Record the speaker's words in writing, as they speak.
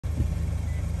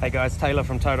Hey guys, Taylor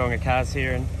from Tauranga Cars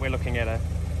here, and we're looking at a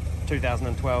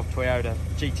 2012 Toyota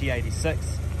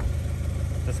GT86.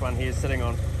 This one here is sitting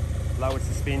on lowered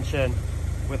suspension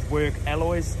with work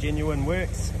alloys, genuine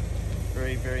works.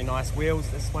 Very, very nice wheels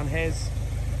this one has.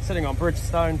 Sitting on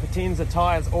Bridgestone Potenza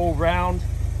tyres all round.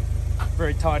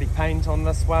 Very tidy paint on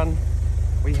this one.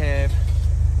 We have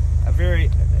a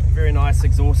very nice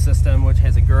exhaust system which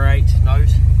has a great note.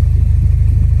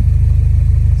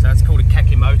 So it's called a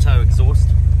Kakimoto exhaust.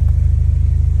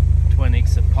 Twin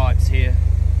exit pipes here.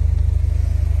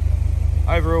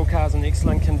 Overall, car's in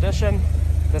excellent condition.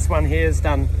 This one here has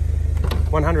done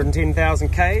 110,000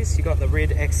 Ks. You got the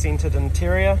red accented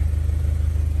interior.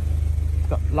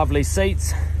 Got lovely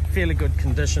seats, fairly good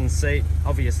condition seat.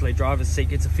 Obviously driver's seat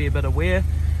gets a fair bit of wear.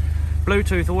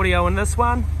 Bluetooth audio in this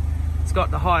one. It's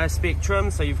got the higher spec trim,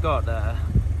 so you've got the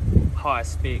higher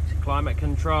spec climate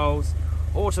controls,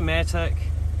 automatic,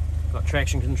 got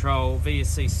traction control,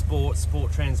 VSC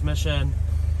sport transmission.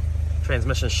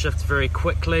 Transmission shifts very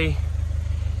quickly.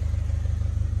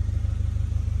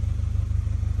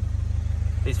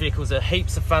 These vehicles are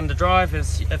heaps of fun to drive.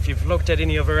 If you've looked at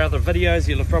any of our other videos,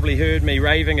 you'll have probably heard me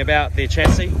raving about their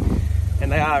chassis, and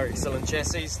they are excellent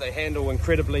chassis. They handle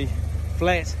incredibly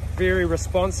flat, very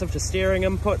responsive to steering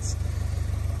inputs,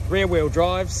 rear wheel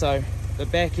drive, so the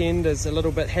back end is a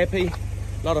little bit happy,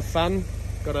 a lot of fun.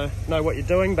 Got to know what you're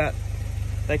doing, but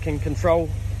they can control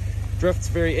drifts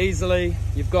very easily.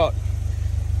 You've got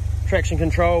traction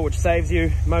control, which saves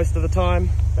you most of the time,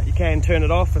 but you can turn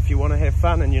it off if you want to have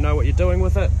fun and you know what you're doing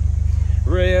with it.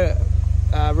 Rear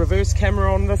reverse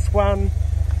camera on this one.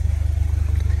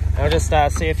 I'll just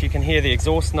see if you can hear the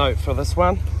exhaust note for this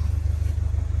one.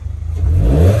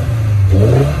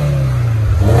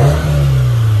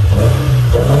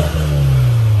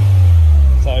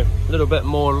 So a little bit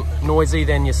more noisy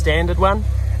than your standard one.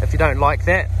 If you don't like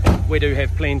that, we do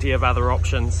have plenty of other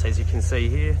options, as you can see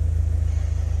here.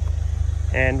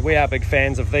 And we are big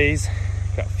fans of these.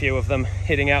 Got a few of them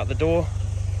heading out the door,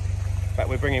 but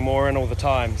we're bringing more in all the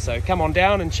time. So come on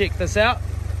down and check this out.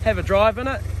 Have a drive in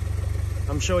it.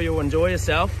 I'm sure you'll enjoy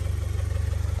yourself.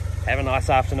 Have a nice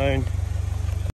afternoon.